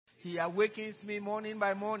He awakens me morning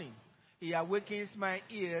by morning. He awakens my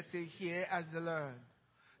ear to hear as the learn.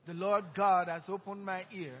 The Lord God has opened my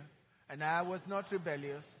ear, and I was not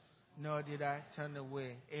rebellious, nor did I turn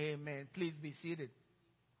away. Amen. Please be seated.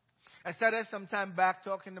 I started some time back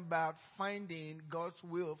talking about finding God's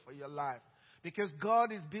will for your life, because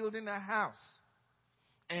God is building a house.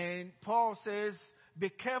 And Paul says, be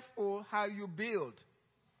careful how you build.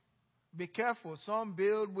 Be careful. Some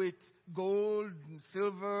build with gold and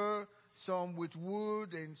silver, some with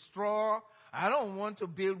wood and straw. I don't want to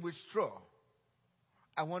build with straw.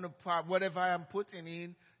 I want to put whatever I'm putting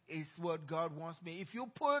in is what God wants me. If you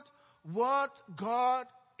put what God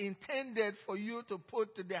intended for you to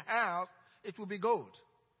put to the house, it will be gold.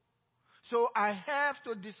 So I have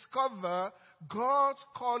to discover God's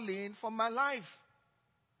calling for my life.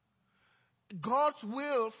 God's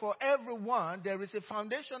will for everyone, there is a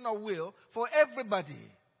foundational will for everybody.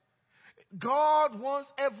 God wants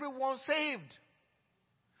everyone saved.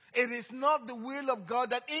 It is not the will of God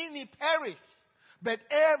that any perish, but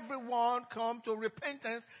everyone come to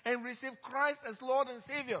repentance and receive Christ as Lord and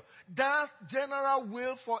Savior. That's general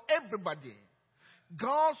will for everybody.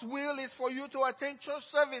 God's will is for you to attend church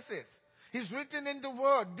services. It's written in the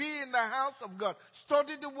Word. Be in the house of God.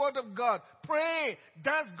 Study the Word of God. Pray.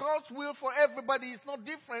 That's God's will for everybody. It's not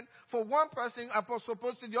different for one person as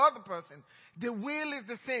opposed to the other person. The will is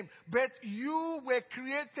the same. But you were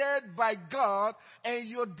created by God, and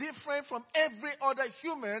you're different from every other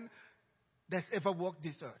human that's ever walked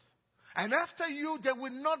this earth. And after you, there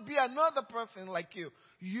will not be another person like you.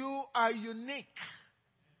 You are unique.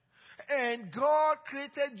 And God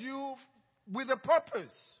created you with a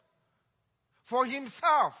purpose. For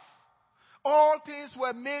himself. All things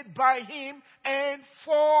were made by him and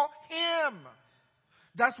for him.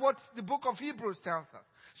 That's what the book of Hebrews tells us.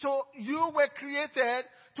 So you were created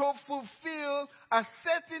to fulfill a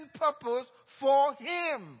certain purpose for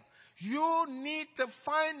him. You need to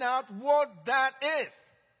find out what that is.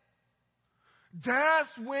 That's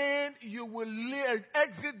when you will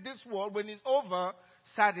exit this world, when it's over,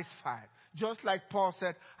 satisfied. Just like Paul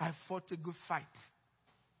said, I fought a good fight.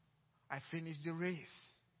 I finished the race.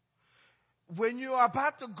 When you are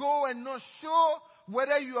about to go and not sure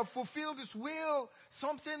whether you have fulfilled His will,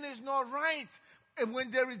 something is not right. And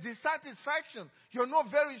when there is dissatisfaction, you're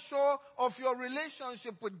not very sure of your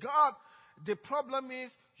relationship with God. The problem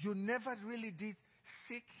is you never really did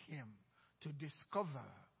seek Him to discover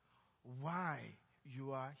why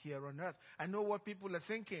you are here on earth. I know what people are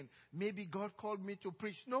thinking. Maybe God called me to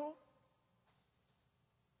preach. No.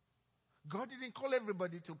 God didn't call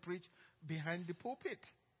everybody to preach behind the pulpit.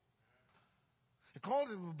 He called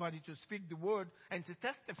everybody to speak the word and to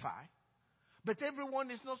testify. But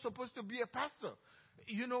everyone is not supposed to be a pastor.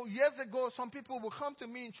 You know, years ago, some people will come to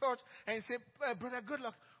me in church and say, Brother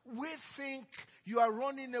Goodluck, we think you are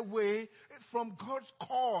running away from God's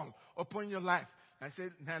call upon your life. I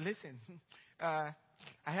said, now listen, I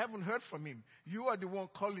haven't heard from Him. You are the one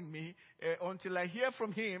calling me. Until I hear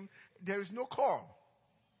from Him, there is no call.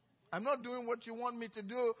 I'm not doing what you want me to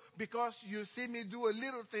do because you see me do a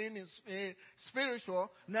little thing in spiritual.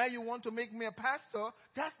 Now you want to make me a pastor.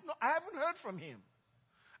 I haven't heard from Him.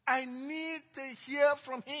 I need to hear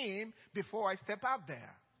from Him before I step out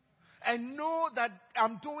there. And know that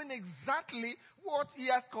I'm doing exactly what He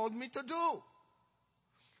has called me to do.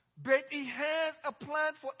 But He has a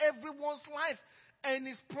plan for everyone's life. And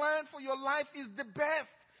His plan for your life is the best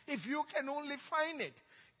if you can only find it.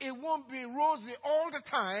 It won't be rosy all the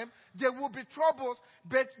time. There will be troubles,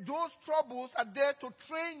 but those troubles are there to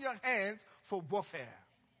train your hands for warfare.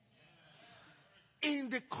 In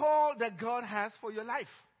the call that God has for your life.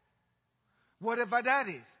 Whatever that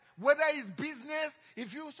is. Whether it's business,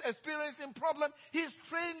 if you're experiencing problems, He's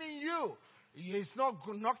training you. He's not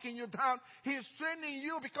knocking you down. He's training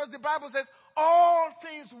you because the Bible says all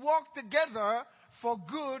things work together for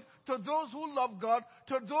good to those who love God,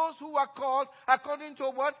 to those who are called according to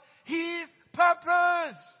what? His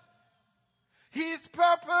purpose. His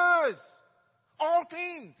purpose. All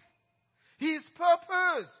things. His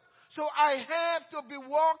purpose. So I have to be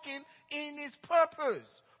walking in His purpose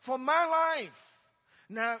for my life.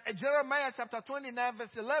 Now, Jeremiah chapter 29 verse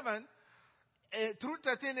 11 through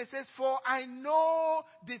 13, it says, for I know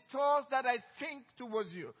the thoughts that I think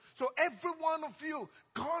towards you. So every one of you,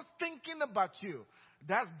 God's thinking about you.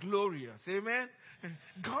 That's glorious. Amen?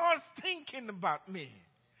 God's thinking about me.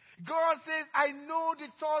 God says, I know the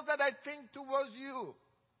thoughts that I think towards you.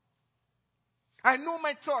 I know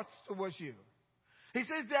my thoughts towards you. He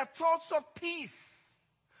says, they are thoughts of peace,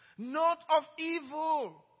 not of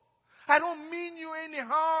evil. I don't mean you any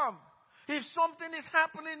harm. If something is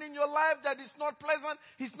happening in your life that is not pleasant,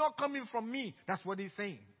 it's not coming from me. That's what he's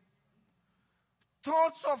saying.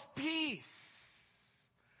 Thoughts of peace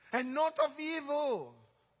and not of evil,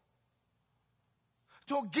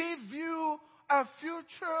 to give you a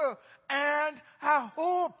future and a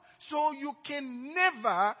hope, so you can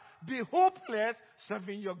never be hopeless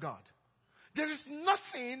serving your God. There is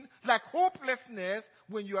nothing like hopelessness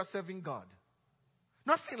when you are serving God.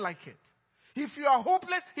 Nothing like it. If you are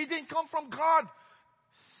hopeless, it didn't come from God.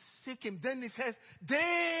 Seek him. Then he says,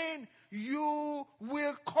 then you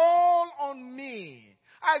will call on me.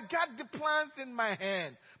 I got the plans in my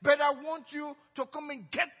hand, but I want you to come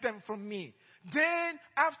and get them from me. Then,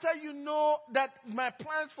 after you know that my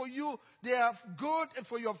plans for you, they are good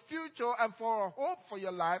for your future and for a hope for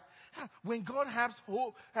your life, when God has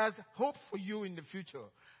hope for you in the future,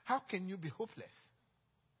 how can you be hopeless?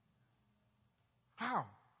 How?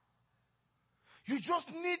 You just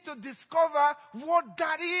need to discover what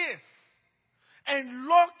that is and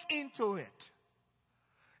lock into it.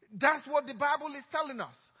 That's what the Bible is telling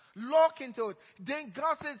us. Lock into it. Then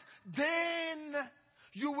God says, then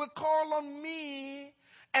you will call on me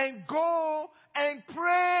and go and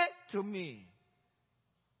pray to me.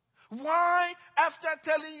 Why? After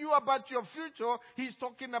telling you about your future, he's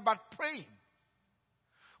talking about praying.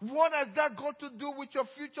 What has that got to do with your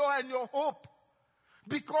future and your hope?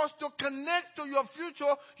 Because to connect to your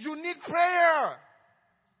future, you need prayer.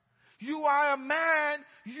 You are a man,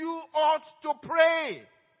 you ought to pray.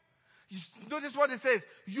 Notice what it says.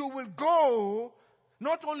 You will go,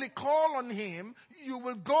 not only call on him, you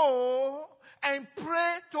will go and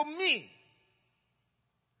pray to me.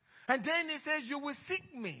 And then he says, you will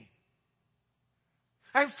seek me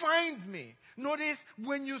and find me. Notice,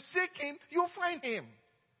 when you seek him, you'll find him.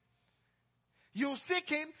 You seek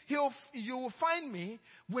him, you will find me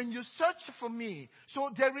when you search for me. So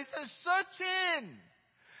there is a searching.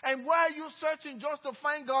 And why are you searching just to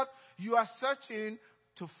find God? You are searching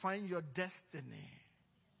to find your destiny.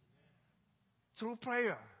 Through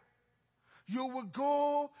prayer. You will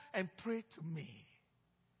go and pray to me.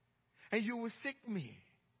 And you will seek me.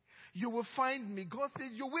 You will find me. God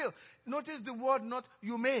says you will. Notice the word, not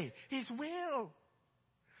you may. His will.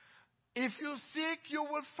 If you seek, you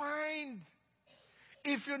will find.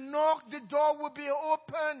 If you knock, the door will be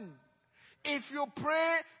open. If you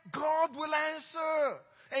pray, God will answer.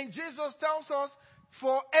 And Jesus tells us,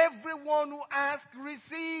 for everyone who asks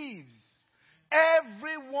receives.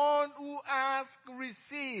 Everyone who asks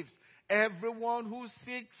receives. Everyone who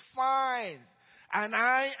seeks finds. And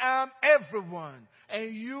I am everyone.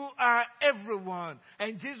 And you are everyone.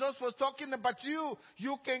 And Jesus was talking about you.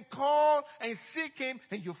 You can call and seek him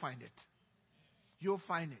and you'll find it. You'll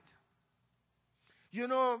find it. You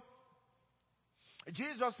know,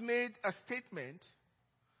 Jesus made a statement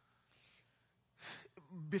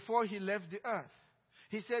before he left the earth.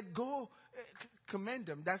 He said, go commend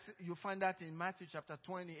them. You find that in Matthew chapter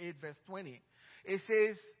 28, verse 20. It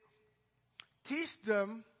says, teach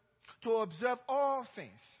them to observe all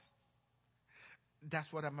things. That's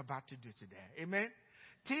what I'm about to do today. Amen.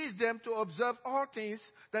 Teach them to observe all things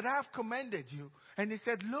that I have commanded you. And he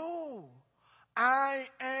said, lo, I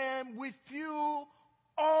am with you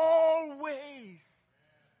always.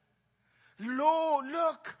 Lo,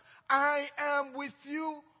 look, I am with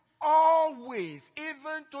you always,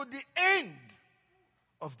 even to the end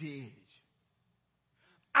of the age.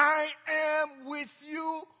 I am with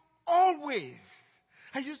you always.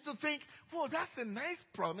 I used to think, well, that's a nice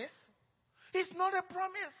promise. It's not a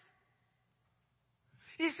promise.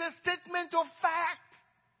 It's a statement of fact.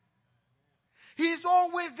 He's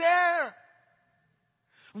always there.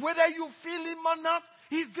 Whether you feel him or not,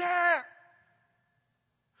 he's there.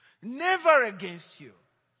 Never against you.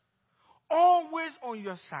 Always on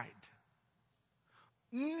your side.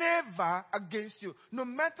 Never against you. No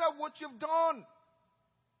matter what you've done.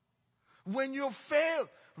 When you fail,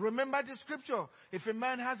 remember the scripture. If a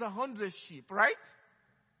man has 100 sheep, right?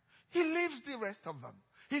 He leaves the rest of them.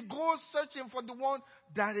 He goes searching for the one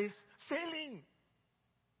that is failing.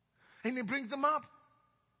 And he brings them up.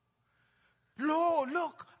 Lo,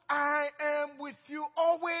 look, I am with you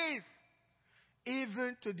always.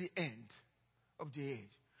 Even to the end of the age.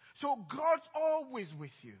 So God's always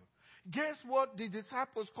with you. Guess what the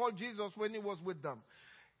disciples called Jesus when he was with them?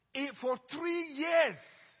 For 3 years,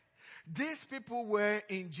 these people were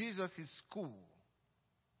in Jesus' school.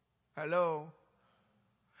 Hello?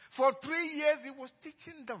 For 3 years, he was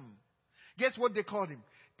teaching them. Guess what they called him?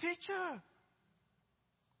 Teacher.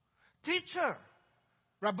 Teacher.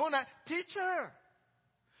 Rabboni, teacher.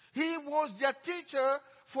 He was their teacher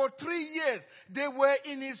for 3 years. They were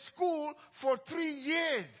in his school for 3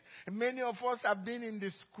 years. Many of us have been in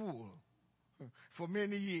the school for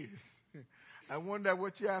many years. I wonder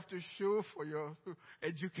what you have to show for your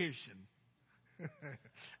education.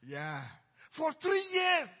 Yeah. For 3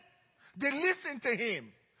 years, they listened to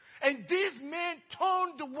him. And this man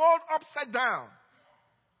turned the world upside down.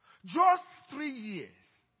 Just 3 years.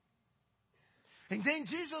 And then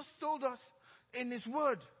Jesus told us in his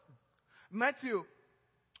word,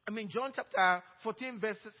 John chapter 14,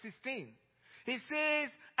 verse 16. He says,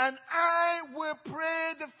 and I will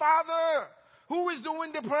pray the Father. Who is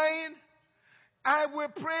doing the praying? I will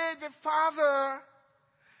pray the Father,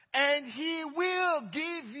 and he will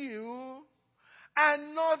give you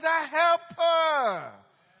another helper.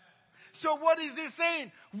 So what is he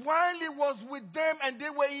saying? While he was with them and they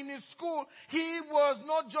were in his school, he was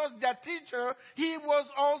not just their teacher, he was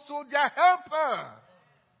also their helper.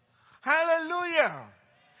 Hallelujah.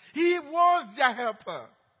 He was their helper.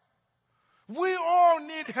 We all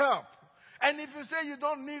need help. And if you say you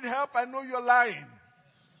don't need help, I know you're lying.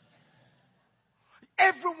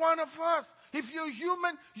 Every one of us, if you're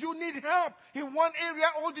human, you need help in one area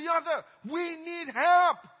or the other. We need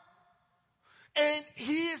help. And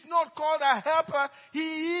he is not called a helper.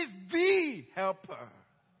 He is the helper.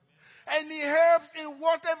 And he helps in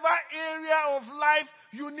whatever area of life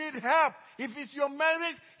you need help. If it's your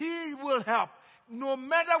marriage, he will help. No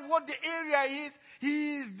matter what the area is,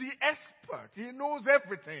 he is the expert. He knows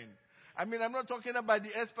everything. I'm not talking about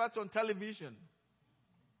the experts on television.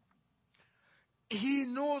 He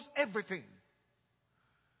knows everything.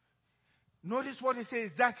 Notice what he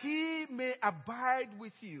says, that he may abide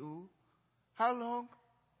with you. How long?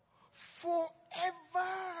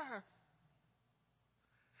 Forever.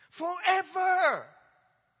 Forever.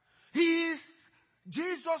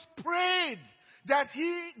 Jesus prayed that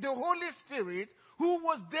the Holy Spirit, who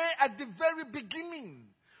was there at the very beginning,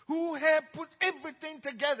 who had put everything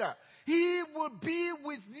together, he will be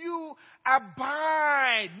with you,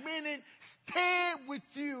 abide, meaning stay with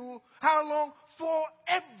you. How long?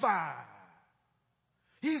 Forever.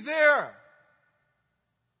 He's there.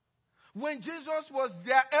 When Jesus was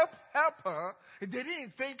their helper, they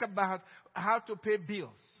didn't think about how to pay bills.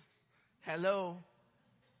 Hello?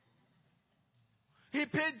 He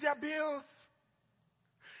paid their bills,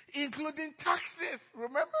 including taxes.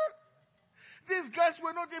 Remember? These guys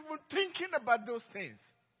were not even thinking about those things.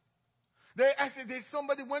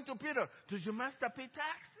 Somebody went to Peter. Does your master pay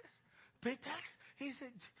taxes? Pay tax? He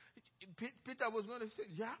said, Peter was going to say,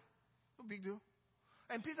 yeah, no big deal.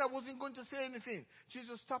 And Peter wasn't going to say anything.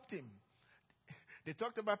 Jesus stopped him. They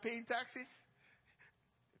talked about paying taxes.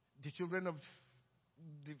 The children of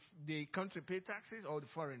the country pay taxes, or the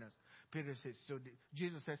foreigners? Peter said,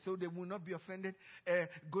 Jesus said, so they will not be offended.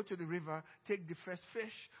 Go to the river, take the first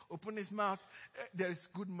fish, open his mouth. There is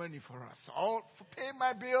good money for us. Pay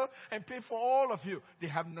my bill and pay for all of you. They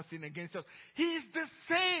have nothing against us. He is the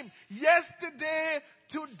same yesterday,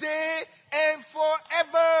 today, and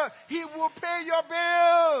forever. He will pay your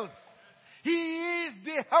bills. He is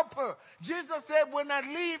the helper. Jesus said, when I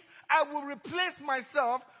leave, I will replace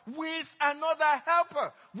myself with another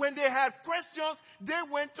helper. When they had questions, they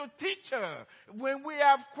went to teacher. When we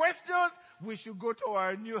have questions, we should go to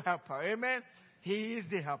our new helper. Amen? He is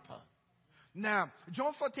the helper. Now,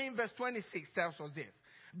 John 14 verse 26 tells us this.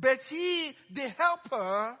 But he, the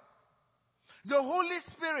helper, the Holy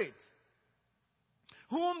Spirit,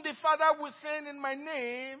 whom the Father will send in my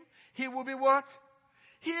name, he will be what?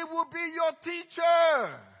 He will be your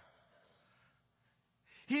teacher.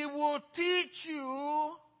 He will teach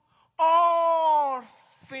you all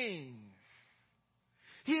things.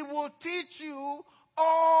 He will teach you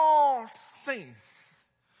all things.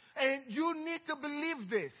 And you need to believe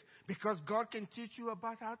this, because God can teach you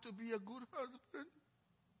about how to be a good husband.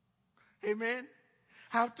 Amen.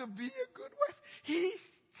 How to be a good wife. He's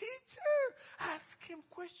teacher. Ask him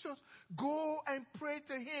questions. Go and pray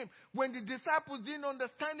to him. When the disciples didn't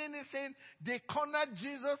understand anything, they cornered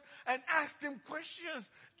Jesus and asked him questions.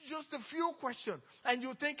 Just a few questions. And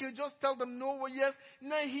you think he'll just tell them no or yes.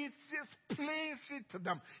 No, he explains it to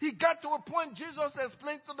them. He got to a point, Jesus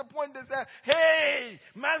explained to the point, they said, hey,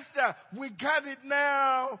 master, we got it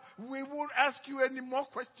now. We won't ask you any more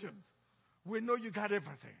questions. We know you got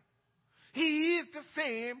everything. He is the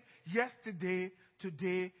same yesterday,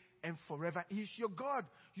 today, and forever. He is your God.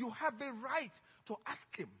 You have a right to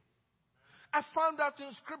ask him. I found out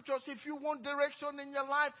in scriptures, if you want direction in your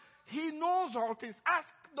life, he knows all things. Ask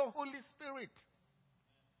the Holy Spirit.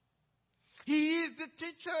 He is the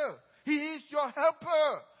teacher. He is your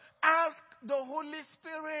helper. Ask the Holy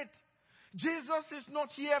Spirit. Jesus is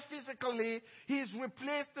not here physically. He's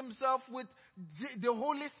replaced himself with the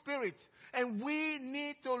Holy Spirit. And we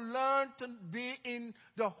need to learn to be in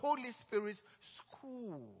the Holy Spirit's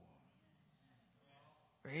school.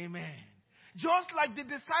 Amen. Just like the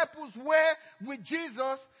disciples were with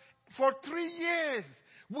Jesus for 3 years,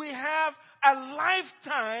 we have a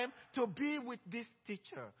lifetime to be with this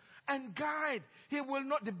teacher and guide. He will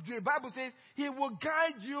not, the Bible says, he will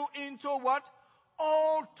guide you into what?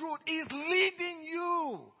 All truth. He's leading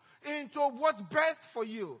you into what's best for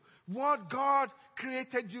you. What God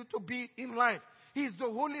created you to be in life. He's the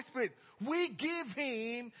Holy Spirit. We give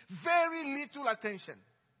him very little attention.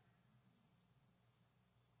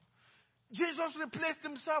 Jesus replaced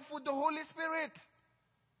himself with the Holy Spirit.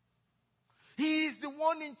 He is the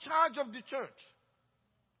one in charge of the church.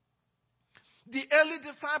 The early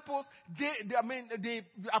disciples, the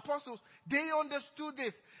apostles, they understood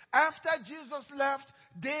this. After Jesus left,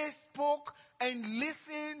 they spoke and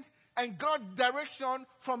listened and got direction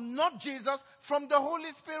from not Jesus, from the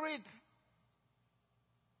Holy Spirit.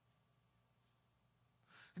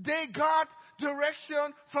 They got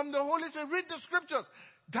direction from the Holy Spirit. Read the scriptures.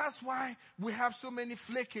 That's why we have so many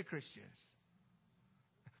flaky Christians.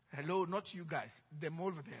 Hello, not you guys. Them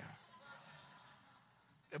over there.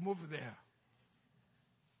 Them over there.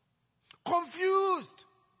 Confused.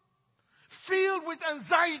 Filled with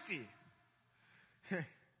anxiety.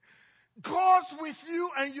 God's with you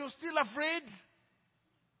and you're still afraid?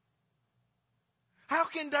 How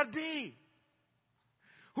can that be?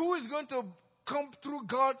 Who is going to come through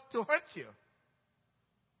God to hurt you?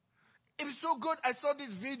 It is so good. I saw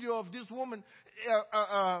this video of this woman.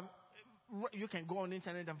 You can go on the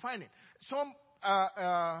internet and find it. Some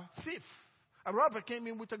thief, a robber, came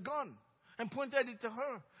in with a gun and pointed it to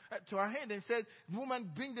her head and said,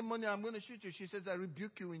 "Woman, bring the money. I'm going to shoot you." She says, "I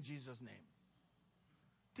rebuke you in Jesus' name."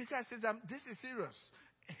 The guy says, "This is serious."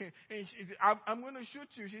 And I'm going to shoot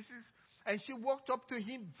you. She says, and she walked up to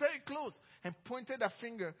him very close and pointed a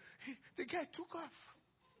finger. The guy took off.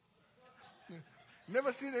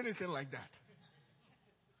 Never seen anything like that.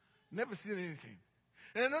 Never seen anything.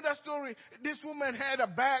 And another story, this woman had a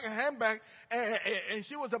handbag, and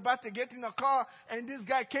she was about to get in a car, and this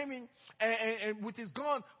guy came in and with his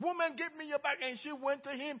gun. "Woman, give me your bag." And she went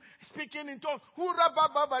to him, speaking in tongues. He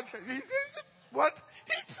said, "What?"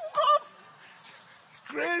 He took off.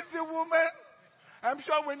 Crazy woman. I'm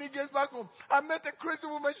sure when he gets back home, I met a crazy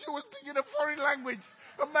woman. She was speaking a foreign language.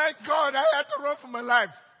 Oh my God, I had to run for my life.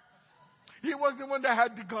 He was the one that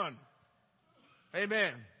had the gun.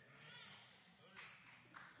 Amen.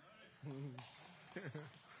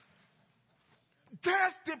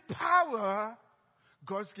 That's the power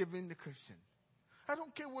God's giving the Christian. I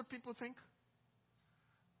don't care what people think.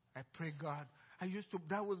 I pray God.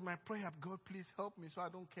 That was my prayer. God, please help me so I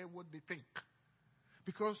don't care what they think.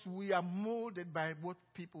 Because we are molded by what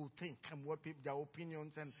people think and their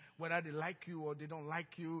opinions and whether they like you or they don't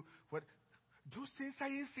like you. Those things are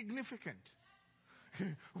insignificant.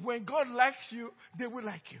 When God likes you, they will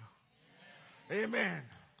like you. Amen.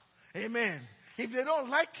 Amen. If they don't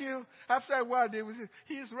like you, after a while they will say,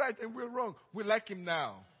 "He is right and we're wrong. We like him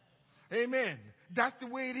now." Amen. That's the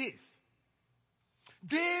way it is.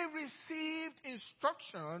 They received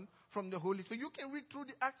instruction from the Holy Spirit. You can read through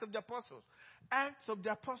the Acts of the Apostles. Acts of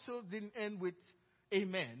the Apostles didn't end with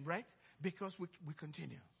amen, right? Because we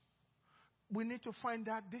continue. We need to find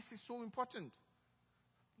out this is so important.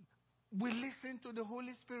 We listen to the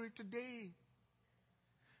Holy Spirit today.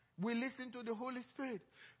 We listen to the Holy Spirit.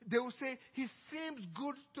 They will say, "He seems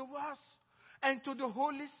good to us and to the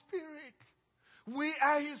Holy Spirit. We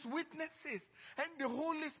are his witnesses." And the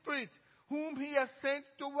Holy Spirit, whom he has sent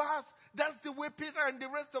to us. That's the way Peter and the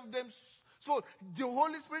rest of them. So the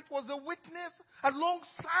Holy Spirit was a witness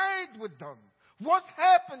alongside with them. What's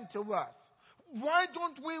happened to us? Why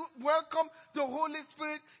don't we welcome the Holy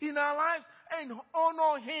Spirit in our lives and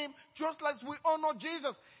honor him just like we honor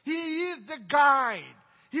Jesus? He is the guide.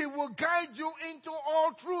 He will guide you into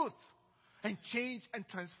all truth and change and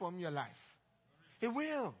transform your life. He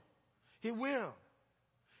will. He will.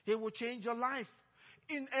 He will change your life.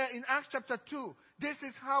 In Acts chapter 2, this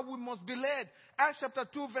is how we must be led. Acts chapter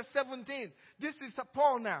 2, verse 17. This is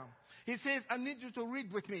Paul now. He says, I need you to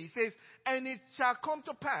read with me. He says, "And it shall come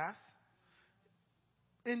to pass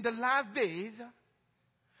in the last days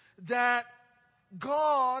that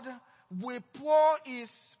God will pour his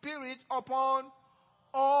Spirit upon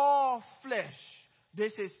all flesh."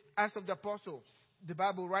 This is Acts of the Apostles, the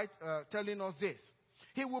Bible, right? Telling us this.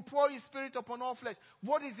 He will pour his Spirit upon all flesh.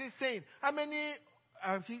 What is he saying? How many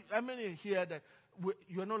here that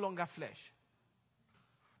you're no longer flesh?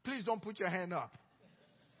 Please don't put your hand up.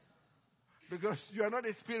 Because you are not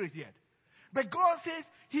a spirit yet. But God says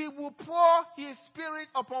he will pour his spirit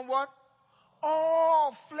upon what?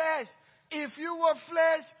 All flesh. If you were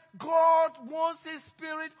flesh, God wants his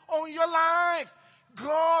spirit on your life.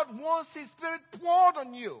 God wants his spirit poured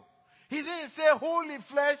on you. He didn't say holy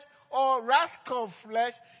flesh or rascal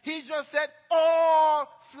flesh. He just said all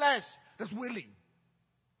flesh that's willing.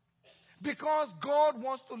 Because God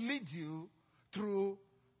wants to lead you through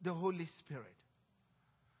the Holy Spirit.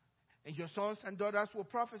 And your sons and daughters will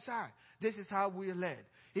prophesy. This is how we are led.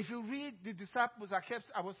 If you read the disciples,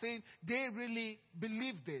 I was saying, they really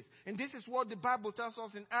believe this. And this is what the Bible tells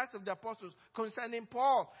us in Acts of the Apostles concerning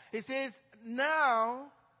Paul. It says, now,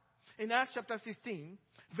 in Acts chapter 16,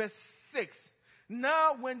 verse 6,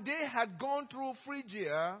 now when they had gone through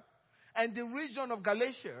Phrygia and the region of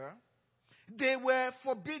Galatia, they were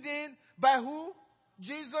forbidden by who?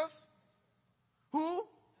 Jesus? Who?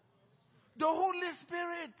 The Holy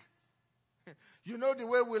Spirit. You know the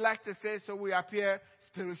way we like to say, so we appear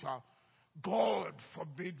spiritual. God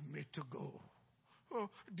forbid me to go. Oh,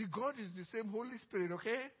 the God is the same Holy Spirit,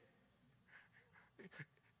 okay?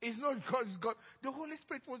 It's not God, it's God. The Holy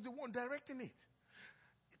Spirit was the one directing it.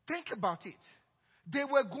 Think about it. They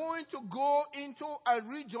were going to go into a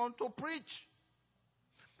region to preach.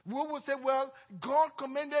 We will say, well, God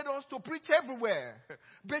commanded us to preach everywhere.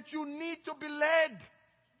 But you need to be led.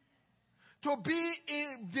 To be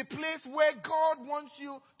in the place where God wants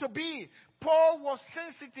you to be. Paul was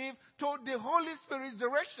sensitive to the Holy Spirit's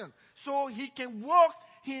direction. So he can walk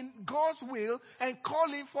in God's will and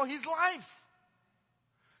call him for his life.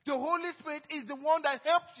 The Holy Spirit is the one that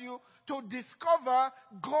helps you to discover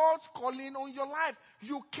God's calling on your life.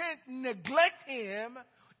 You can't neglect him,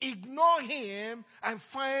 ignore him, and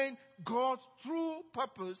find God's true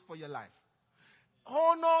purpose for your life.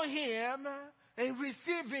 Honor him and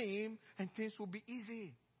receive him, and things will be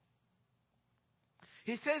easy.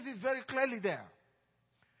 He says it very clearly there.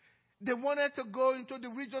 They wanted to go into the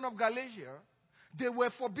region of Galatia. They were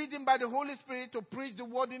forbidden by the Holy Spirit to preach the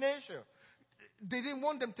word in Asia. They didn't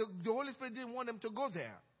want them to, the Holy Spirit didn't want them to go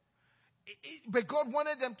there. But God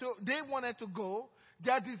wanted them to, they wanted to go.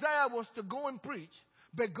 Their desire was to go and preach.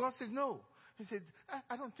 But God said no. He said,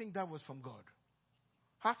 I don't think that was from God.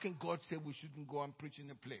 How can God say we shouldn't go and preach in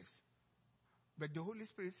a place? But the Holy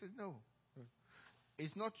Spirit says, no.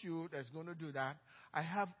 It's not you that's going to do that. I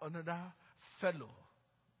have another fellow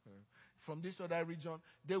from this other region.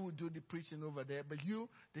 They will do the preaching over there. But you,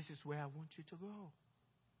 this is where I want you to go.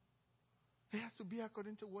 It has to be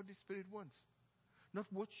according to what the Spirit wants. Not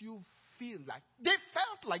what you feel like. They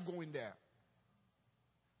felt like going there.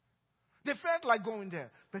 They felt like going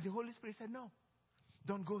there. But the Holy Spirit said, no,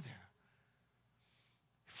 don't go there.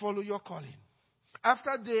 Follow your calling.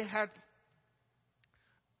 After they had,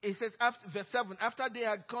 it says, after, verse 7, after they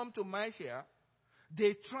had come to Mysia,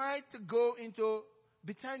 they tried to go into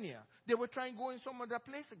Bithynia. They were trying to go in some other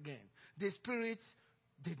place again. The spirits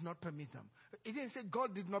did not permit them. It didn't say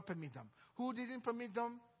God did not permit them. Who didn't permit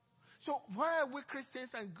them? So why are we Christians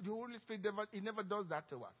and the Holy Spirit never does that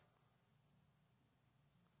to us?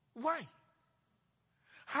 Why?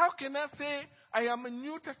 How can I say I am a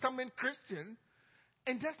New Testament Christian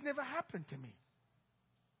and that's never happened to me?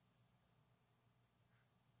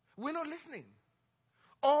 We're not listening.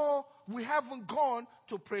 Or we haven't gone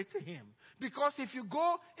to pray to him. Because if you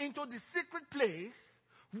go into the secret place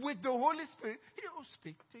with the Holy Spirit, he will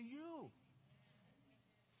speak to you.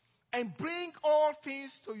 And bring all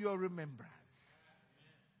things to your remembrance.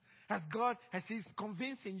 As God, as he's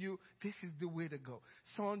convincing you, this is the way to go.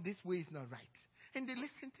 Son, this way is not right. And they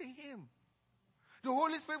listen to him. The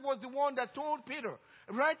Holy Spirit was the one that told Peter,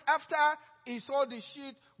 right after he saw the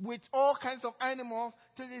sheet with all kinds of animals,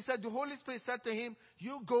 he said, the Holy Spirit said to him,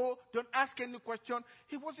 you go, don't ask any question.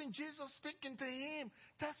 It wasn't Jesus speaking to him.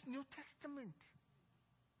 That's New Testament.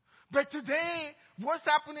 But today, what's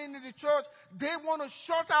happening in the church, they want to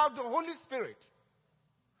shut out the Holy Spirit.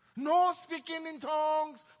 No speaking in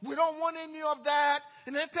tongues. We don't want any of that.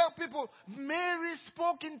 And I tell people, Mary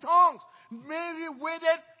spoke in tongues. Mary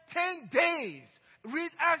waited 10 days.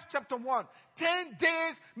 Read Acts chapter 1. 10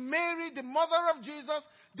 days, Mary, the mother of Jesus,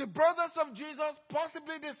 the brothers of Jesus,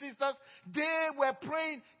 possibly the sisters, they were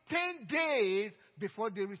praying 10 days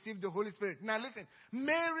before they received the Holy Spirit. Now listen,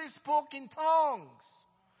 Mary spoke in tongues.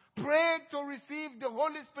 Prayed to receive the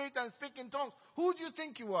Holy Spirit and speak in tongues. Who do you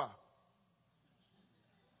think you are?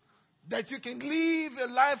 That you can live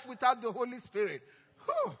a life without the Holy Spirit.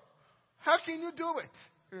 Whew. How can you do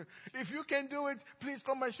it? If you can do it, please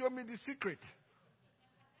come and show me the secret.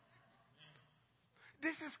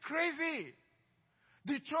 This is crazy.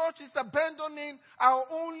 The church is abandoning our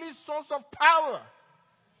only source of power.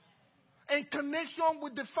 in connection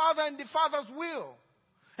with the Father and the Father's will.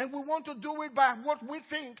 And we want to do it by what we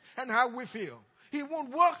think and how we feel. He won't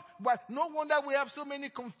work, but no wonder we have so many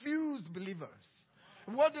confused believers.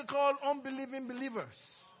 What they call unbelieving believers.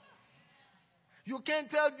 You can't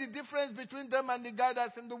tell the difference between them and the guy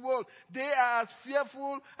that's in the world. They are as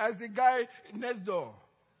fearful as the guy next door.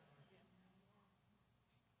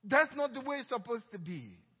 That's not the way it's supposed to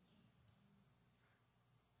be.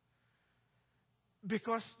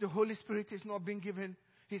 Because the Holy Spirit is not being given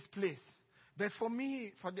his place. But for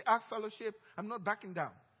me, for the Ark Fellowship, I'm not backing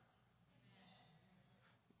down.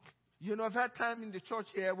 You know, I've had time in the church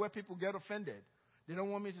here where people get offended. They don't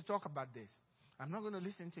want me to talk about this. I'm not going to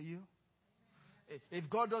listen to you. If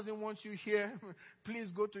God doesn't want you here, please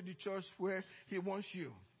go to the church where he wants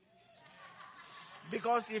you.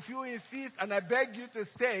 Because if you insist and I beg you to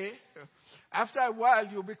stay, after a while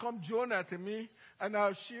you'll become Jonah to me and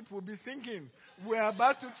our ship will be sinking. We're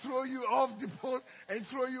about to throw you off the boat and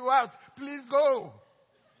throw you out. Please go.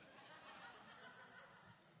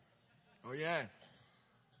 Oh yes.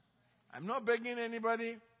 I'm not begging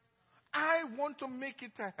anybody. I want to make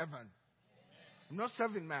it to heaven. I'm not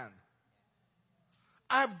serving man.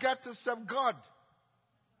 I've got to serve God.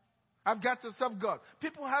 I've got to serve God.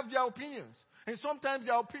 People have their opinions. And sometimes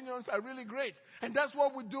their opinions are really great. And that's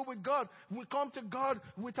what we do with God. We come to God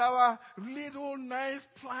with our little nice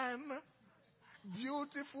plan.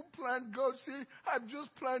 Beautiful plan. God, see, I've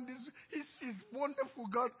just planned this. It's wonderful,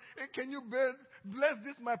 God. Hey, can you bless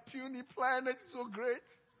this, my puny plan? It's so great.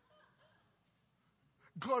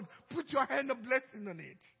 God, put your hand of blessing on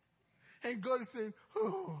it. And God is saying,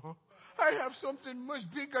 oh, I have something much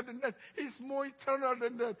bigger than that. It's more eternal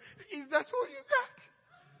than that. Is that all you got?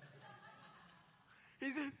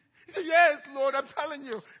 He said, yes, Lord, I'm telling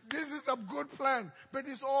you, this is a good plan. But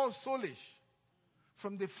it's all soulish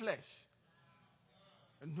from the flesh.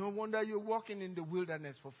 And no wonder you're walking in the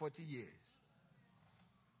wilderness for 40 years.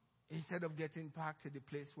 Instead of getting back to the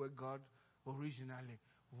place where God originally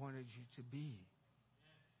wanted you to be.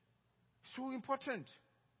 So important.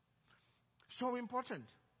 So important.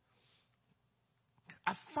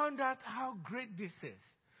 I found out how great this is.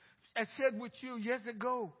 I shared with you years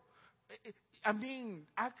ago. I mean,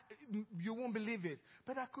 you won't believe it,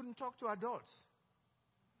 but I couldn't talk to adults.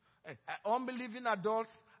 Unbelieving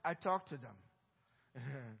adults, I talked to them.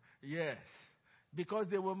 Yes. Because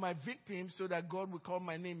they were my victims, so that God would call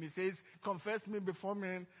my name. He says, confess me before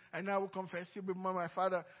men, and I will confess you before my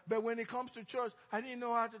Father. But when it comes to church, I didn't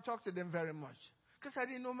know how to talk to them very much. Because I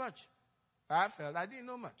didn't know much. I felt I didn't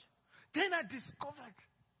know much. Then I discovered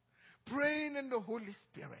praying in the Holy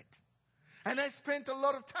Spirit. And I spent a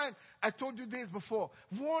lot of time. I told you this before.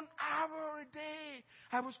 1 hour a day,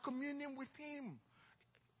 I was communing with him.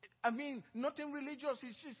 I mean, nothing religious.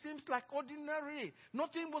 It just seems like ordinary.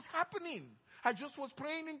 Nothing was happening. I just was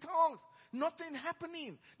praying in tongues. Nothing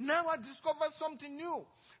happening. Now I discovered something new.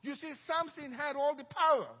 You see, Samson had all the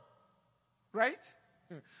power. Right?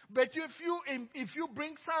 But if you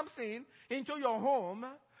bring Samson into your home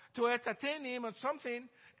to entertain him or something,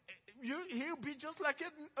 he'll be just like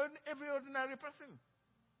every ordinary person.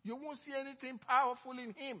 You won't see anything powerful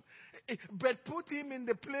in him. But put him in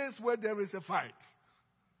the place where there is a fight.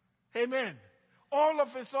 Amen. All of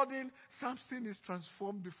a sudden, Samson is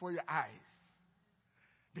transformed before your eyes.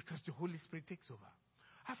 Because the Holy Spirit takes over.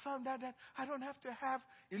 I found out that I don't have to have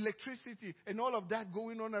electricity and all of that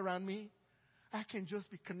going on around me. I can just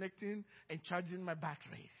be connecting and charging my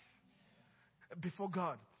batteries before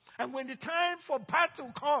God. And when the time for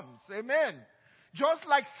battle comes, amen, just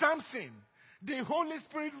like Samson, the Holy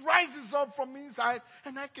Spirit rises up from inside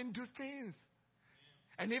and I can do things.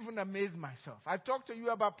 And even amaze myself. I talked to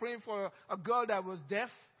you about praying for a girl that was deaf,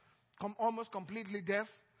 almost completely deaf.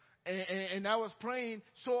 And I was praying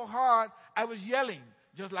so hard, I was yelling,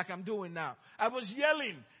 just like I'm doing now. I was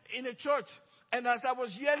yelling in a church. And as I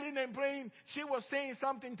was yelling and praying, she was saying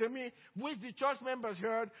something to me, which the church members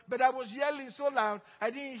heard. But I was yelling so loud,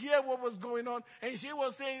 I didn't hear what was going on. And she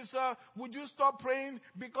was saying, sir, would you stop praying?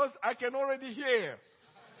 Because I can already hear.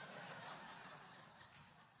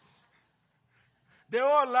 They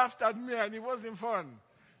all laughed at me and it wasn't fun.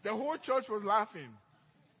 The whole church was laughing.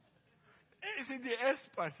 You see, the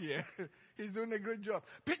expert here, he's doing a great job.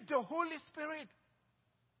 But the Holy Spirit,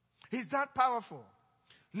 he's that powerful.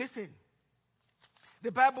 Listen,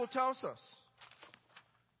 the Bible tells us,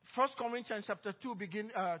 1 Corinthians chapter 2,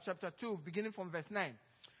 beginning from verse 9.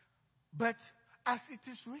 But as it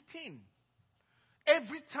is written,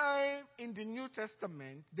 every time in the New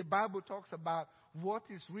Testament, the Bible talks about what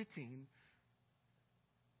is written,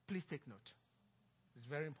 please take note. It's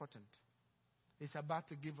very important. It's about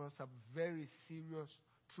to give us a very serious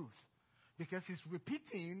truth. because he's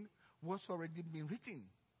repeating what's already been written.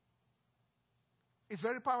 It's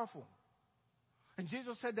very powerful. And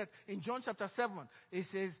Jesus said that in John chapter 7, it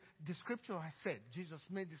says, the scripture has said, Jesus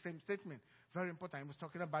made the same statement. Very important. He was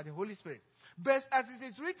talking about the Holy Spirit. But as it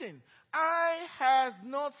is written, eye has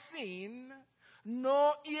not seen,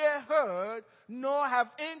 nor ear heard, nor have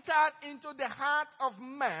entered into the heart of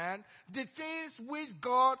man the things which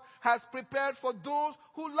God has prepared for those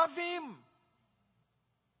who love him.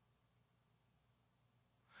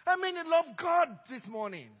 How many love God this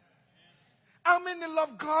morning? How many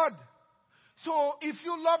love God? So if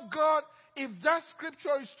you love God, if that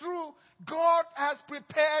scripture is true, God has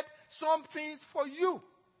prepared some things for you.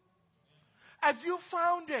 Have you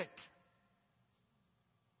found it?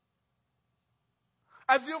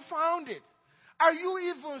 Have you found it? Are you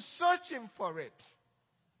even searching for it?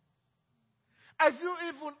 Have you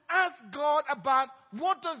even asked God about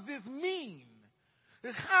what does this mean?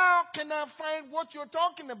 How can I find what you're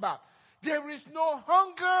talking about? There is no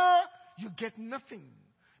hunger, you get nothing.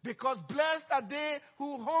 Because blessed are they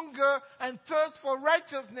who hunger and thirst for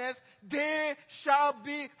righteousness, they shall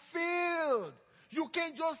be filled. You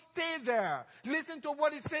can't just stay there. Listen to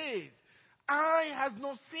what it says. Eye has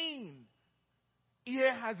not seen,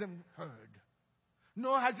 ear hasn't heard,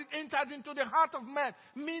 nor has it entered into the heart of man.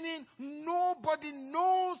 Meaning nobody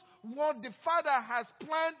knows what the Father has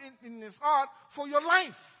planned in his heart for your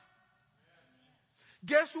life.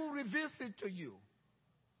 Guess who reveals it to you?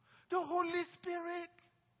 The Holy Spirit.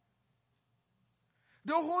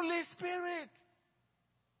 The Holy Spirit.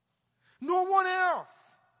 No one else.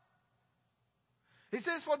 It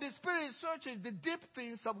says, for the Spirit searches the deep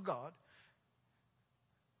things of God.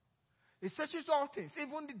 It searches all things,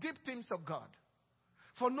 even the deep things of God.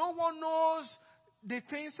 For no one knows the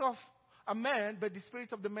things of a man, but the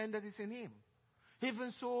spirit of the man that is in him.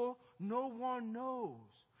 Even so, no one knows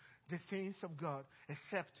the things of God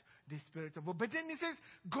except the Spirit of God. But then he says,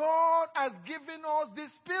 God has given us the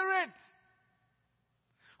Spirit.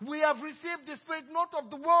 We have received the Spirit not of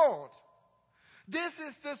the world. This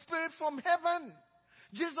is the Spirit from heaven.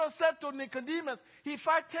 Jesus said to Nicodemus, if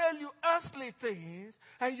I tell you earthly things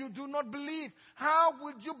and you do not believe, how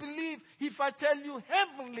would you believe if I tell you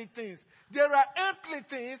heavenly things? There are earthly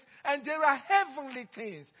things and there are heavenly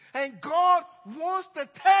things. And God wants to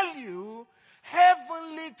tell you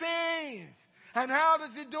heavenly things. And how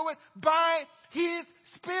does he do it? By his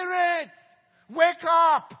Spirit. Wake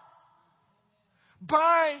up.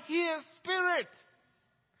 By his Spirit.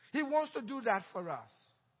 He wants to do that for us.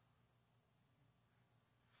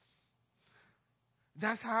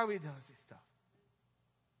 That's how he does his stuff.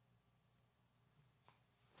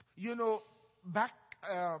 You know, back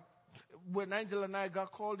when Angela and I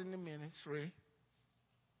got called in the ministry,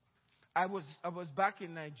 I was back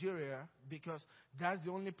in Nigeria because that's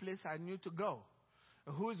the only place I knew to go.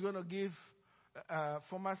 Who is going to give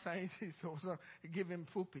former scientists also give him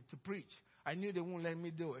pulpit to preach? I knew they won't let me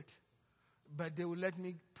do it, but they would let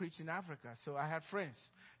me preach in Africa. So I had friends.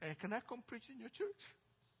 Can I come preach in your church?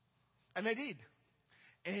 And I did.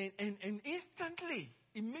 And instantly,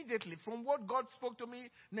 immediately, from what God spoke to me,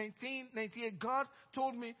 1998, God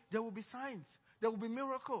told me there will be signs. There will be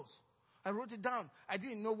miracles. I wrote it down. I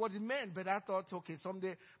didn't know what it meant, but I thought, okay,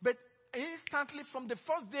 someday. But instantly, from the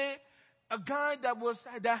first day, a guy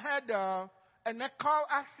that had a car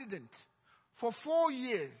accident for 4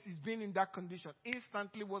 years, he's been in that condition,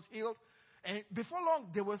 instantly was healed. And before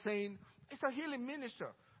long, they were saying, it's a healing minister.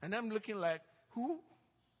 And I'm looking like, who?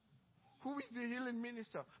 Who is the healing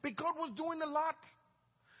minister? But God was doing a lot.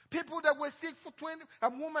 People that were sick for a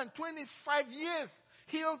woman, 25 years,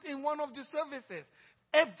 healed in one of the services.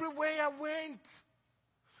 Everywhere I went.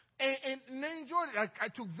 And I enjoyed it. I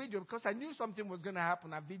took video because I knew something was going to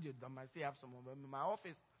happen. I videoed them. I still have some of them in my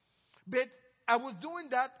office. But I was doing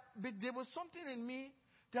that, but there was something in me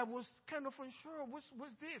that was kind of unsure. What's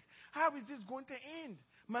this? How is this going to end?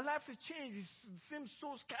 My life has changed. It seems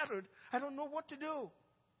so scattered. I don't know what to do.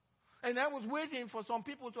 And I was waiting for some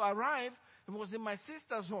people to arrive. It was in my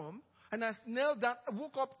sister's home. And I knelt down. I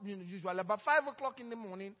woke up, usually about 5 o'clock in the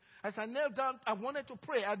morning. As I knelt down, I wanted to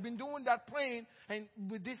pray. I'd been doing that praying. And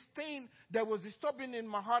with this thing that was disturbing in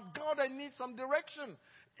my heart, God, I need some direction.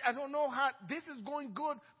 I don't know how this is going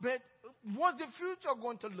good, but what's the future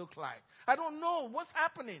going to look like? I don't know. What's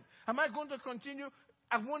happening? Am I going to continue?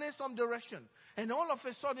 I wanted some direction. And all of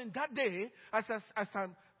a sudden, that day, as I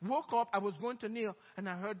woke up, I was going to kneel, and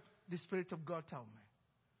I heard the Spirit of God tell me,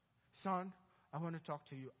 son, I want to talk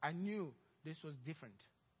to you. I knew this was different.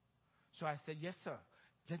 So I said, yes, sir.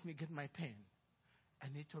 Let me get my pen. I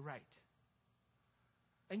need to write.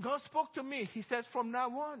 And God spoke to me. He says, from now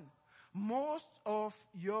on, most of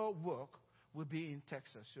your work will be in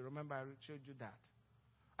Texas. You remember I showed you that.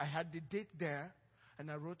 I had the date there,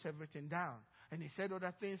 and I wrote everything down. And he said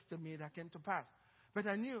other things to me that came to pass. But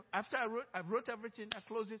I knew, after I wrote everything, I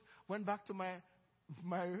closed it, went back to my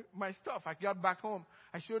stuff. I got back home.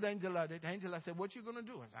 I showed Angela that. Angela said, what you going to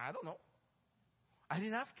do? I said, I don't know. I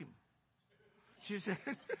didn't ask him. She said,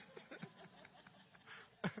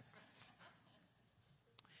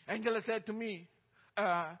 Angela said to me,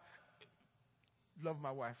 love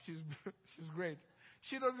my wife. She's great.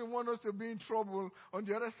 She doesn't want us to be in trouble on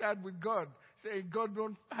the other side with God. Say, God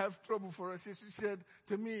don't have trouble for us. She said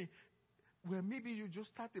to me, well, maybe you just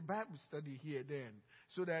start a Bible study here then,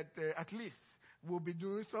 so that at least we'll be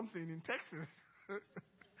doing something in Texas.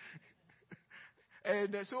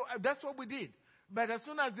 And so that's what we did. But as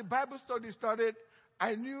soon as the Bible study started,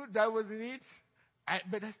 I knew that wasn't it,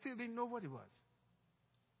 but I still didn't know what it was.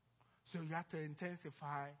 So you have to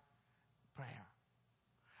intensify prayer.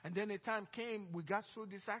 And then a time came, we got so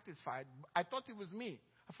dissatisfied. I thought it was me.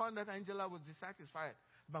 I found that Angela was dissatisfied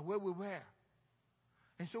about where we were.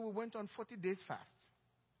 And so we went on 40 days fast.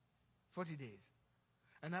 40 days.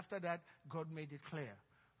 And after that, God made it clear.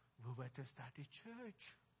 We were to start a church.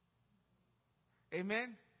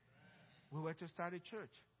 Amen? We were to start a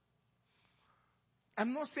church.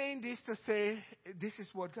 I'm not saying this to say this is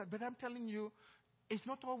what God, but I'm telling you, it's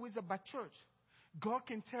not always about church. God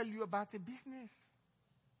can tell you about a business.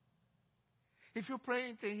 If you're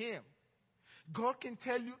praying to Him, God can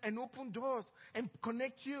tell you and open doors and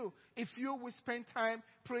connect you if you will spend time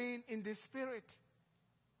praying in the Spirit.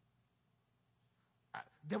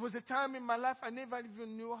 There was a time in my life I never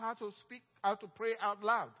even knew how to pray out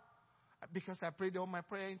loud, because I prayed all my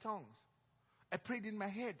prayer in tongues. I prayed in my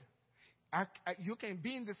head. You can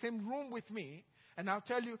be in the same room with me, and I'll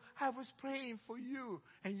tell you, I was praying for you.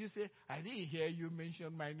 And you say, I didn't hear you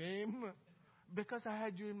mention my name, because I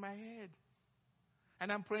had you in my head. And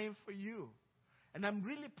I'm praying for you. And I'm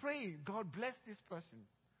really praying, God bless this person.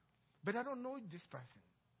 But I don't know this person.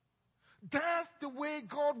 That's the way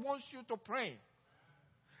God wants you to pray.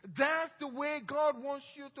 That's the way God wants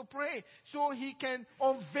you to pray. So He can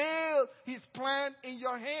unveil His plan in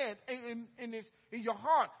your head, in your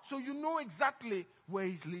heart. So you know exactly where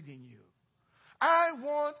He's leading you. I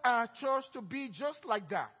want our church to be just like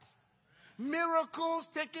that. Miracles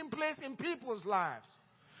taking place in people's lives.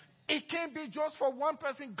 It can't be just for one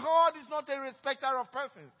person. God is not a respecter of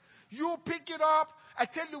persons. You pick it up. I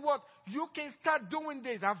tell you what, you can start doing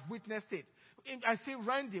this. I've witnessed it. I see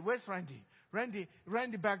Randy. Where's Randy?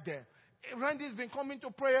 Randy back there. Randy's been coming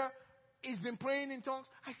to prayer. He's been praying in tongues.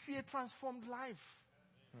 I see a transformed life.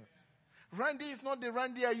 Randy is not the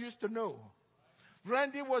Randy I used to know.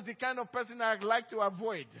 Randy was the kind of person I'd like to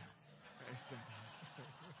avoid.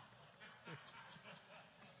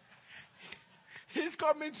 He's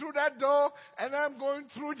coming through that door, and I'm going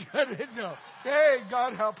through the other door. Hey,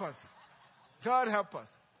 God help us. God help us.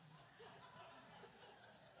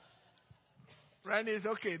 Randy is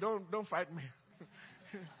okay. Don't fight me.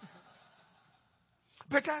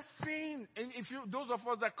 But I've seen, and if you, those of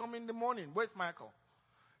us that come in the morning, where's Michael?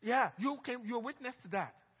 Yeah, you're witness to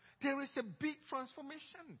that. There is a big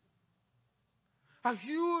transformation. A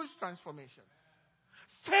huge transformation.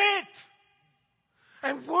 Faith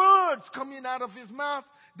and words coming out of his mouth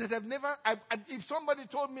that have never, if somebody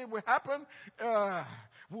told me it would happen,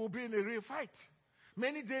 we'll be in a real fight.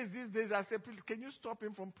 Many days these days I say, please, can you stop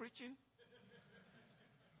him from preaching?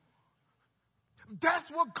 That's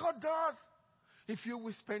what God does. If you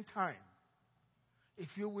will spend time. If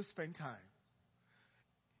you will spend time.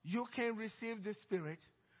 You can receive the Spirit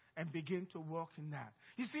and begin to walk in that.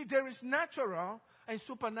 You see, there is natural and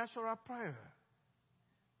supernatural prayer.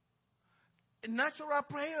 Natural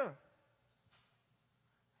prayer.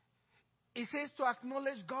 It says to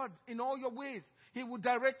acknowledge God in all your ways. He will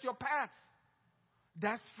direct your paths.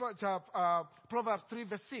 That's Proverbs 3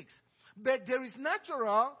 verse 6. But there is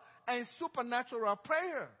natural and supernatural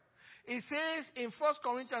prayer. It says in 1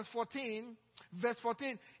 Corinthians 14 verse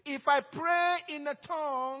 14, if I pray in a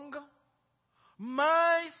tongue,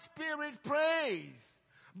 my spirit prays,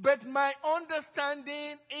 but my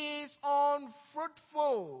understanding is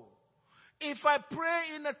unfruitful. If I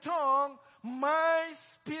pray in a tongue, my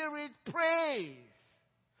spirit prays.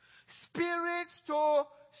 Spirit to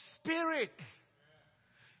spirit.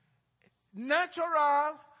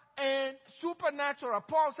 Natural and supernatural.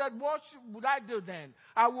 Paul said, what would I do then?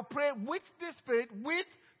 I will pray with the Spirit, with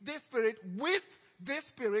the Spirit, with the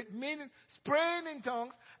Spirit, meaning praying in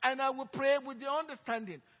tongues, and I will pray with the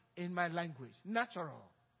understanding in my language. Natural.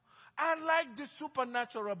 I like the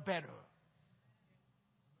supernatural better.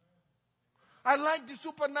 I like the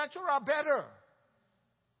supernatural better.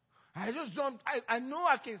 I just don't, I know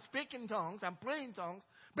I can speak in tongues and pray in tongues,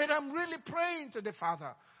 but I'm really praying to the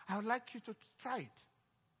Father. I would like you to try it.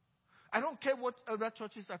 I don't care what other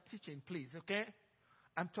churches are teaching, please, okay?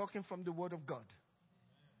 I'm talking from the Word of God.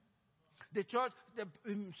 The church,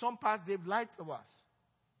 in some parts, they've lied to us.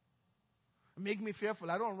 Make me fearful.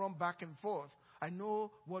 I don't run back and forth. I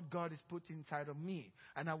know what God has put inside of me,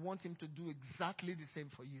 and I want Him to do exactly the same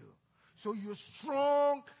for you. So you're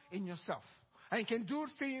strong in yourself, and you can do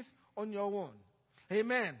things on your own.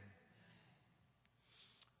 Amen.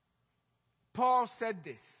 Paul said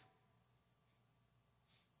this.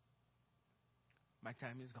 My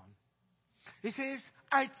time is gone. He says,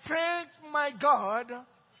 I thank my God.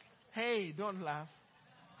 Hey, don't laugh.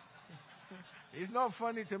 It's not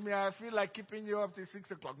funny to me. I feel like keeping you up till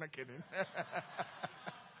 6 o'clock. Not kidding.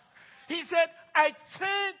 He said, I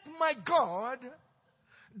thank my God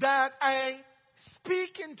that I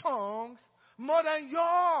speak in tongues more than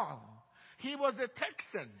y'all. He was a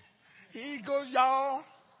Texan. He goes, y'all,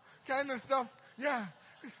 kind of stuff. Yeah.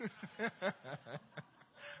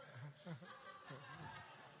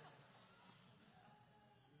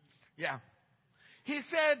 Yeah. He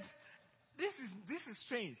said, this is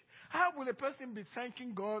strange. How will a person be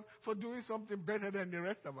thanking God for doing something better than the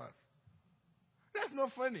rest of us? That's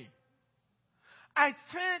not funny. I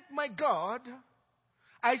thank my God.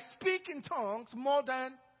 I speak in tongues more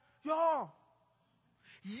than y'all.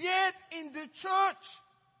 Yet in the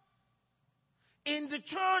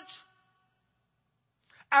church,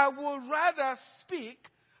 I would rather speak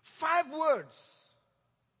 5 words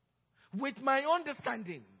with my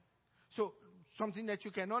understanding. So, something that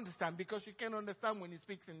you can understand, because you can understand when he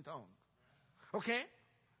speaks in tongues. Okay?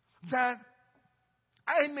 That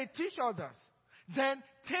I may teach others than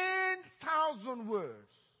 10,000 words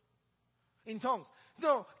in tongues.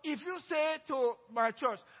 No, if you say to my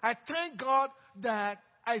church, I thank God that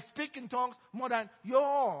I speak in tongues more than you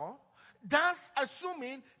all, that's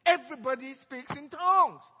assuming everybody speaks in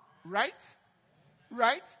tongues. Right?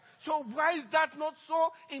 Right? So why is that not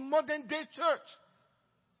so in modern day church?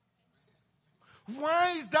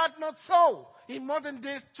 Why is that not so in modern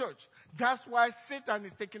day church? That's why Satan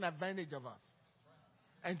is taking advantage of us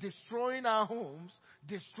and destroying our homes,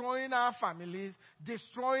 destroying our families,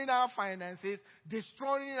 destroying our finances,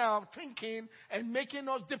 destroying our thinking, and making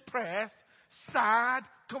us depressed, sad,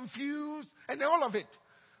 confused, and all of it.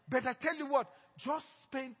 But I tell you what, just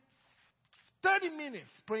spend 30 minutes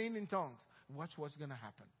praying in tongues. Watch what's going to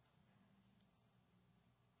happen.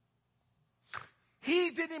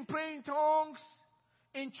 He didn't pray in tongues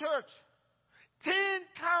in church.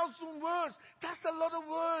 10,000 words. That's a lot of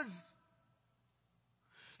words.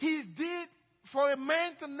 He did for a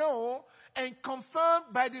man to know and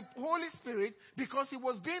confirmed by the Holy Spirit, because he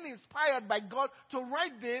was being inspired by God to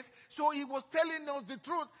write this. So he was telling us the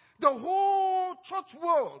truth. The whole church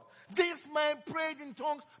world, this man prayed in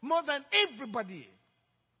tongues more than everybody.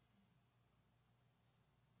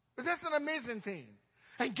 That's an amazing thing.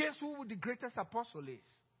 And guess who the greatest apostle is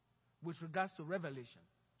with regards to revelation?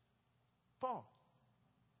 Paul.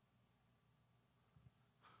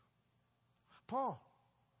 Paul.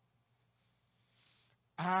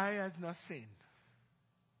 Eye has not seen,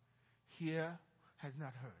 ear has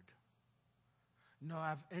not heard, nor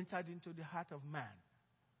have entered into the heart of man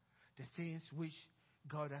the things which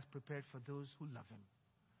God has prepared for those who love Him.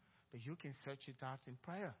 But you can search it out in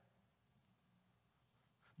prayer.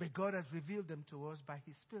 But God has revealed them to us by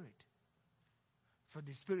His Spirit. For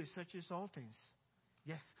the Spirit searches all things.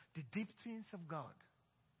 Yes, the deep things of God.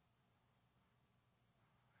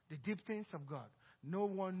 The deep things of God. No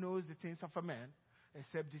one knows the things of a man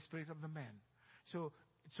except the spirit of the man. So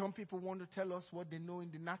some people want to tell us what they know in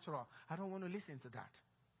the natural. I don't want to listen to that.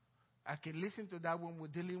 I can listen to that when we're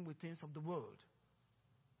dealing with things of the world.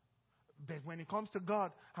 But when it comes to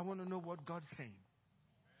God, I want to know what God's saying.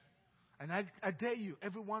 And I dare you,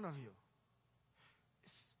 every one of you.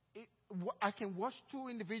 I can watch 2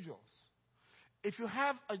 individuals. If you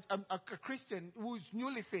have a Christian who is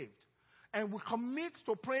newly saved and will commit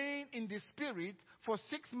to praying in the Spirit for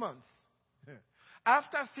 6 months,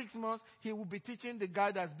 after 6 months, he will be teaching the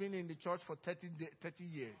guy that's been in the church for 30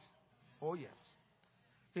 years. Oh, yes.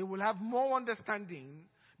 He will have more understanding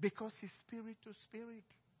because he's spirit to spirit.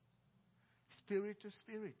 Spirit to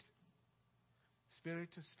spirit. Spirit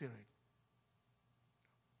to spirit.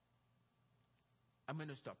 I'm going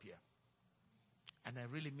to stop here. And I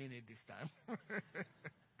really mean it this time.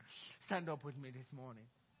 Stand up with me this morning.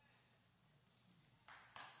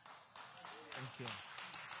 Thank you.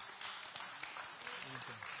 Thank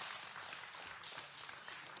you.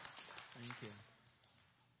 Thank you.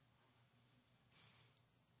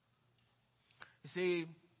 You see,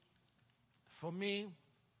 For me,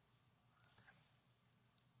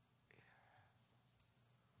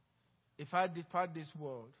 if I depart this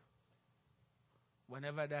world,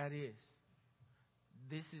 whenever that is,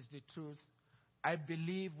 this is the truth. I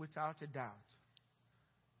believe without a doubt,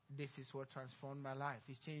 this is what transformed my life.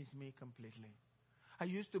 It changed me completely. I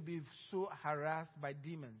used to be so harassed by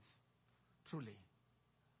demons, truly.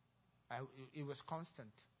 It was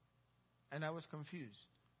constant. And I was confused.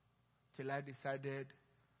 Till I decided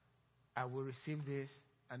I will receive this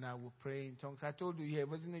and I will pray in tongues. I told you here, it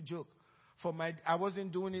wasn't a joke. I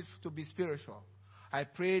wasn't doing it to be spiritual. I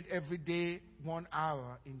prayed every day 1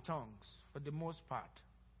 hour in tongues for the most part.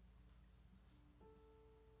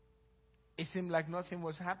 It seemed like nothing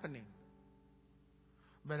was happening.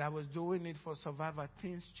 But I was doing it for survival.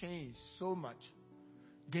 Things changed so much.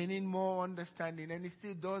 Gaining more understanding. And it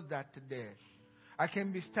still does that today. I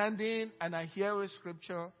can be standing and I hear a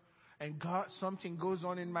scripture and something goes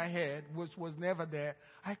on in my head which was never there.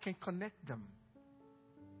 I can connect them.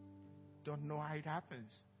 Don't know how it happens.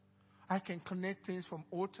 I can connect things from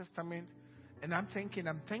Old Testament and I'm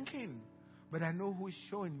thinking. But I know who is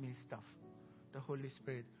showing me stuff. The Holy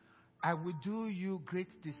Spirit. I will do you great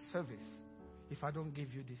disservice if I don't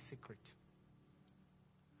give you this secret.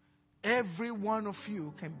 Every one of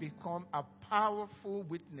you can become a powerful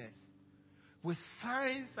witness with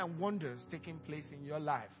signs and wonders taking place in your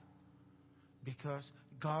life. Because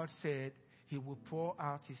God said He will pour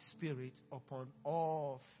out His Spirit upon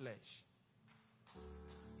all flesh.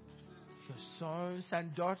 Your sons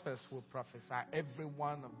and daughters will prophesy, every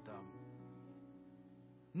one of them.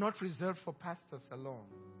 Not reserved for pastors alone.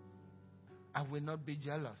 I will not be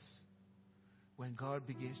jealous when God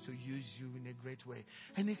begins to use you in a great way.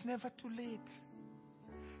 And it's never too late.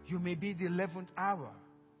 You may be the 11th hour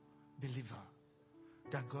believer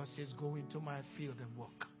that God says, go into my field and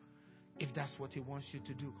work. If that's what He wants you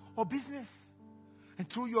to do. Or business. And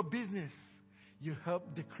through your business, you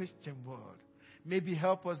help the Christian world. Maybe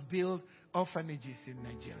help us build orphanages in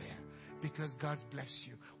Nigeria because God's blessed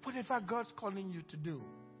you. Whatever God's calling you to do,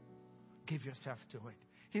 give yourself to it.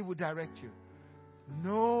 He will direct you.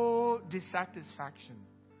 No dissatisfaction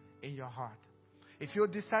in your heart. If you're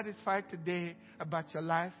dissatisfied today about your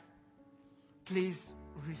life, please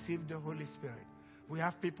receive the Holy Spirit. We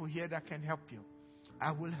have people here that can help you.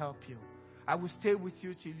 I will help you. I will stay with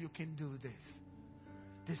you till you can do this.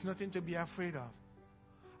 There's nothing to be afraid of.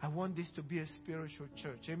 I want this to be a spiritual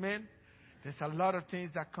church. Amen? There's a lot of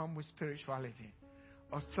things that come with spirituality.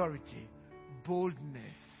 Authority. Boldness.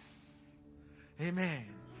 Amen.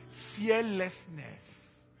 Fearlessness.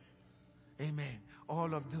 Amen.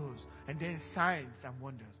 All of those. And then signs and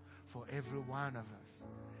wonders for every one of us.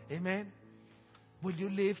 Amen. Will you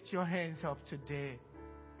lift your hands up today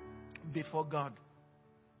before God?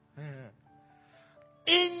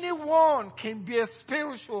 Anyone can be a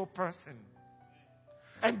spiritual person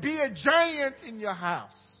and be a giant in your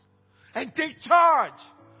house and take charge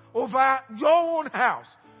over your own house,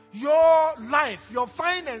 your life, your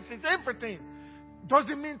finances, everything.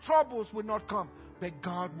 Doesn't mean troubles will not come, but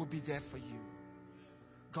God will be there for you.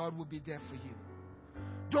 God will be there for you.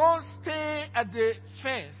 Don't stay at the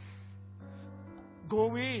fence.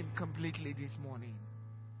 Go in completely this morning.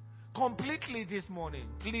 Completely this morning,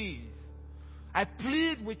 please. I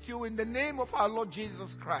plead with you in the name of our Lord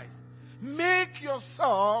Jesus Christ. Make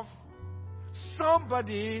yourself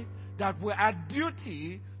somebody that will add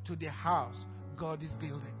beauty to the house God is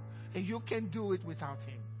building. And you can do it without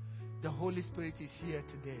Him. The Holy Spirit is here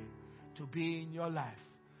today to be in your life.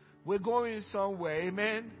 We're going somewhere,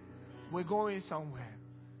 amen? We're going somewhere.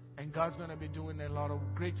 And God's going to be doing a lot of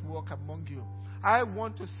great work among you. I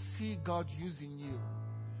want to see God using you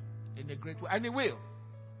in a great way. And He will.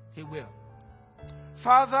 He will.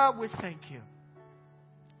 Father, we thank you.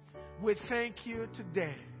 We thank you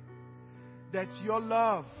today that your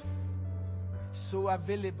love is so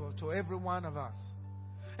available to every one of us.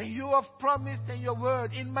 And you have promised in your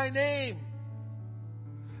word, in my name,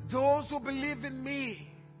 those who believe in me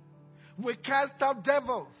will cast out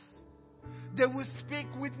devils. They will speak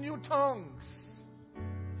with new tongues.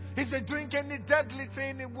 If they drink any deadly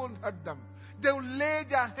thing, it won't hurt them. They will lay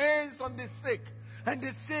their hands on the sick, and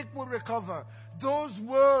the sick will recover. Those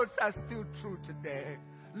words are still true today,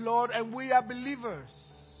 Lord, and we are believers.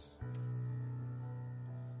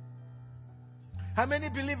 How many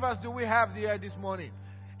believers do we have here this morning?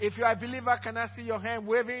 If you are a believer, can I see your hand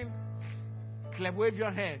waving? Wave your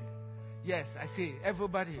hand. Yes, I see.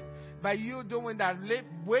 Everybody. By you doing that,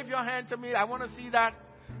 wave your hand to me. I want to see that.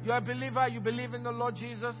 You're a believer. You believe in the Lord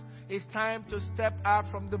Jesus. It's time to step out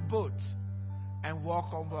from the boat and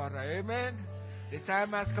walk on water. Amen. The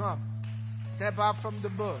time has come. Step out from the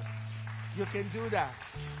boat You can do that.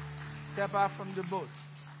 Step out from the boat.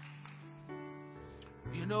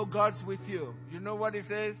 You know God's with you. You know what He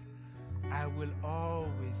says? I will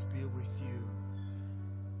always be with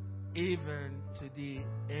you, even to the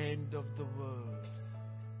end of the world.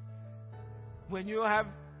 When you have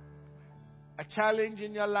a challenge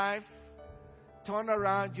in your life, turn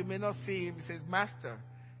around. You may not see Him. He says, Master,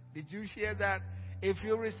 did you hear that? If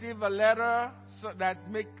you receive a letter that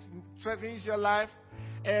threatens your life,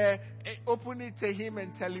 open it to Him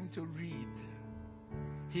and tell Him to read.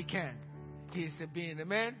 He can. He is a being.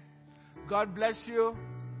 Amen. God bless you.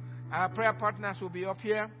 Our prayer partners will be up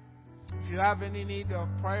here. If you have any need of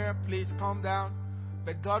prayer, please come down.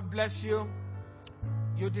 But God bless you.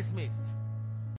 You're dismissed.